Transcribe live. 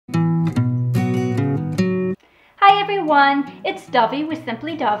everyone, it's Dovie with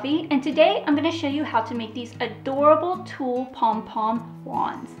Simply Dovie, and today I'm going to show you how to make these adorable Tulle Pom Pom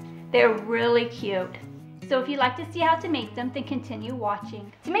wands. They're really cute. So if you'd like to see how to make them, then continue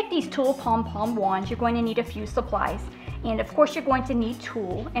watching. To make these Tulle Pom Pom wands, you're going to need a few supplies. And of course you're going to need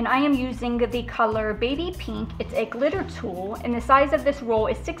tulle, and I am using the color Baby Pink. It's a glitter tulle, and the size of this roll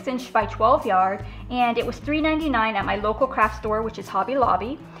is 6 inch by 12 yard, and it was $3.99 at my local craft store, which is Hobby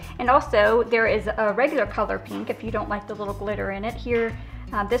Lobby. And also there is a regular color pink if you don't like the little glitter in it. Here,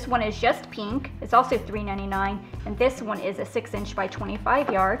 this one is just pink. It's also $3.99, and this one is a 6 inch by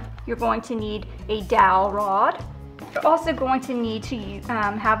 25 yard. You're going to need a dowel rod. You're also going to need to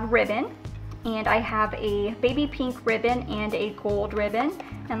have ribbon. And I have a baby pink ribbon and a gold ribbon.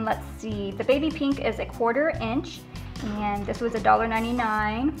 And let's see, the baby pink is a 1/4 inch, and this was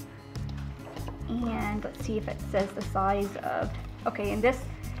 $1.99. And let's see if it says the size of, okay, and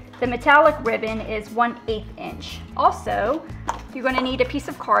the metallic ribbon is 1/8 inch. Also, you're gonna need a piece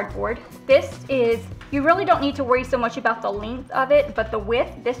of cardboard. You really don't need to worry so much about the length of it, but the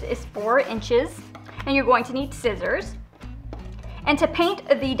width, this is 4 inches. And you're going to need scissors. And to paint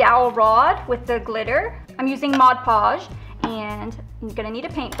the dowel rod with the glitter, I'm using Mod Podge, and I'm gonna need a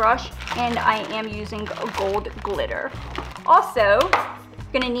paintbrush, and I am using gold glitter. Also,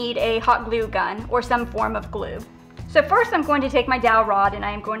 gonna need a hot glue gun or some form of glue. So first I'm going to take my dowel rod, and I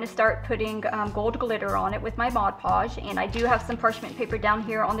am going to start putting gold glitter on it with my Mod Podge, and I do have some parchment paper down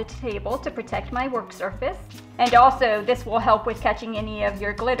here on the table to protect my work surface. And also this will help with catching any of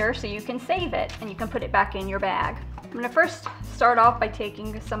your glitter, so you can save it and you can put it back in your bag. I'm going to first start off by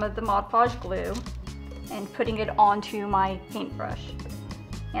taking some of the Mod Podge glue and putting it onto my paintbrush.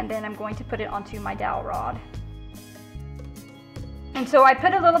 And then I'm going to put it onto my dowel rod. And so I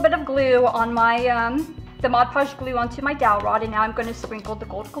put a little bit of glue on my, the Mod Podge glue onto my dowel rod, and now I'm going to sprinkle the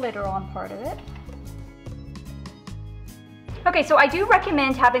gold glitter on part of it. Okay, so I do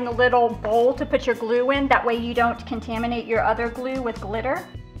recommend having a little bowl to put your glue in, that way you don't contaminate your other glue with glitter.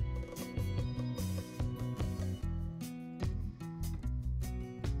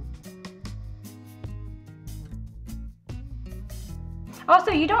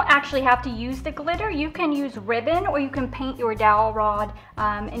 Also, you don't actually have to use the glitter. You can use ribbon, or you can paint your dowel rod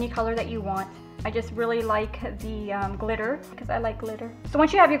any color that you want. I just really like the glitter because I like glitter. So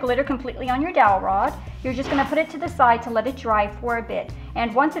once you have your glitter completely on your dowel rod, you're just going to put it to the side to let it dry for a bit.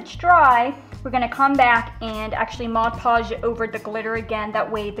 And once it's dry, we're going to come back and actually Mod Podge over the glitter again. That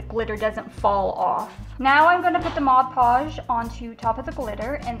way the glitter doesn't fall off. Now I'm going to put the Mod Podge onto top of the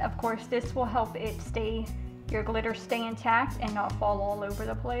glitter, and of course this will help your glitter stay intact and not fall all over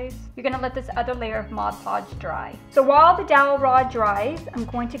the place. You're gonna let this other layer of Mod Podge dry. So while the dowel rod dries, I'm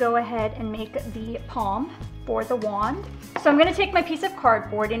going to go ahead and make the palm for the wand. So I'm gonna take my piece of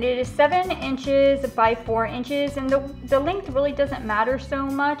cardboard, and it is 7 inches by 4 inches, and the length really doesn't matter so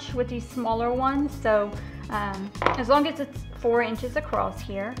much with these smaller ones, so as long as it's 4 inches across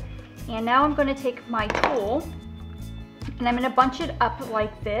here. And now I'm gonna take my tool, and I'm gonna bunch it up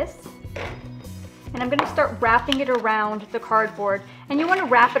like this. And I'm going to start wrapping it around the cardboard. And you want to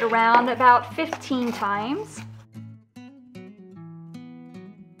wrap it around about 15 times.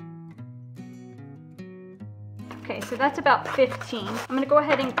 Okay, so that's about 15. I'm going to go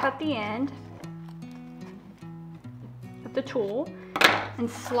ahead and cut the end of the tool and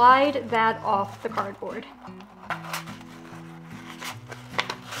slide that off the cardboard.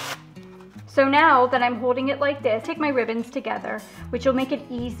 So now that I'm holding it like this, take my ribbons together, which will make it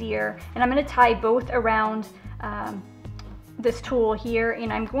easier. And I'm going to tie both around this tool here,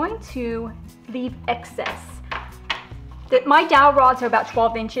 and I'm going to leave excess. My dowel rods are about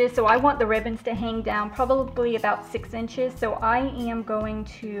 12 inches, so I want the ribbons to hang down probably about 6 inches. So I am going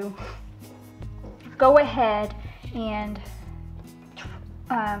to go ahead and,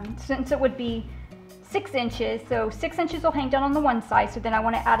 since it would be 6 inches, so 6 inches will hang down on the one side, so then I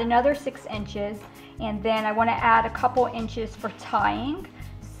want to add another 6 inches, and then I want to add a couple inches for tying.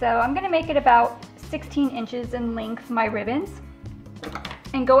 So I'm going to make it about 16 inches in length, my ribbons,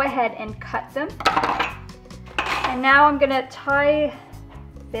 and go ahead and cut them. And now I'm going to tie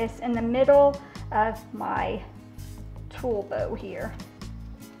this in the middle of my tool bow here.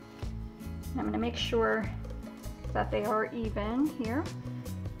 And I'm going to make sure that they are even here.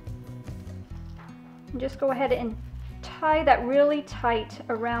 And just go ahead and tie that really tight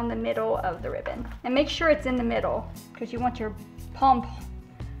around the middle of the ribbon. And make sure it's in the middle, because you want your palm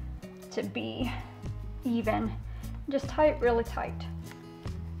to be even. Just tie it really tight.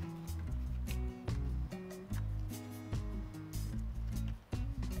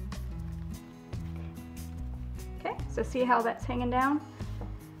 Okay, so see how that's hanging down?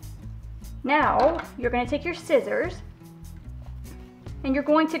 Now you're going to take your scissors and you're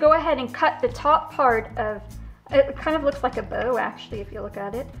going to go ahead and cut the top part of, it kind of looks like a bow actually if you look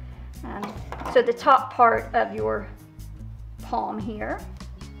at it. So the top part of your palm here,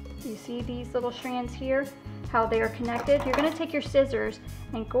 you see these little strands here, how they are connected? You're going to take your scissors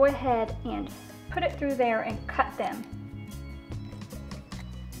and go ahead and put it through there and cut them.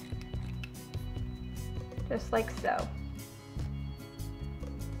 Just like so.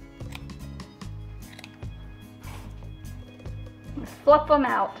 And fluff them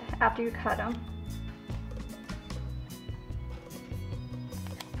out after you cut them.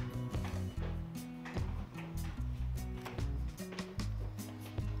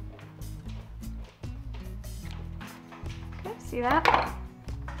 Okay, see that?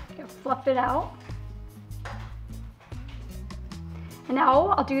 Okay, fluff it out. And now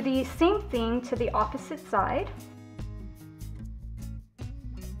I'll do the same thing to the opposite side.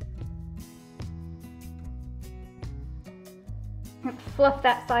 And fluff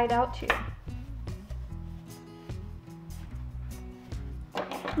that side out too.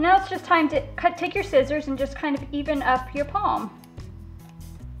 Now it's just time to take your scissors and just kind of even up your palm.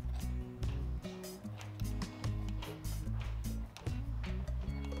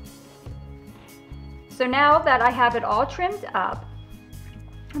 So now that I have it all trimmed up,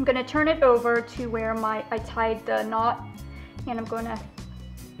 I'm going to turn it over to where I tied the knot, and I'm going to,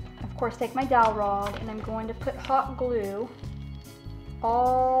 of course, take my dowel rod and I'm going to put hot glue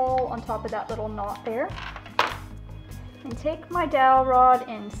all on top of that little knot there. And take my dowel rod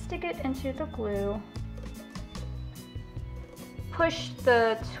and stick it into the glue. Push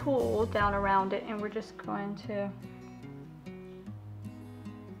the tool down around it and we're just going to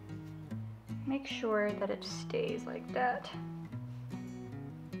make sure that it stays like that.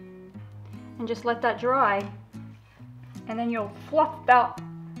 And just let that dry, and then you'll fluff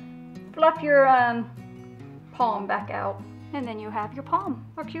your palm back out, and then you have your palm.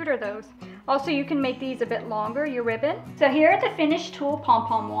 How cute are those? Also, you can make these a bit longer, your ribbon. So here are the finished Tulle Pom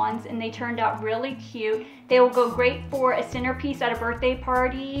Pom wands, and they turned out really cute. They will go great for a centerpiece at a birthday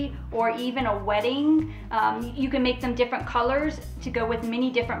party or even a wedding. You can make them different colors to go with many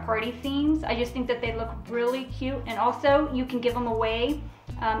different party themes. I just think that they look really cute, and also you can give them away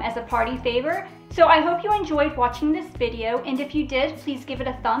as a party favor. So I hope you enjoyed watching this video, and if you did, please give it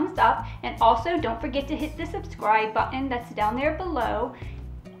a thumbs up, and also don't forget to hit the subscribe button that's down there below.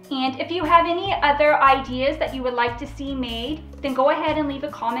 And if you have any other ideas that you would like to see made, then go ahead and leave a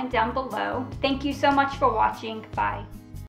comment down below. Thank you so much for watching. Bye.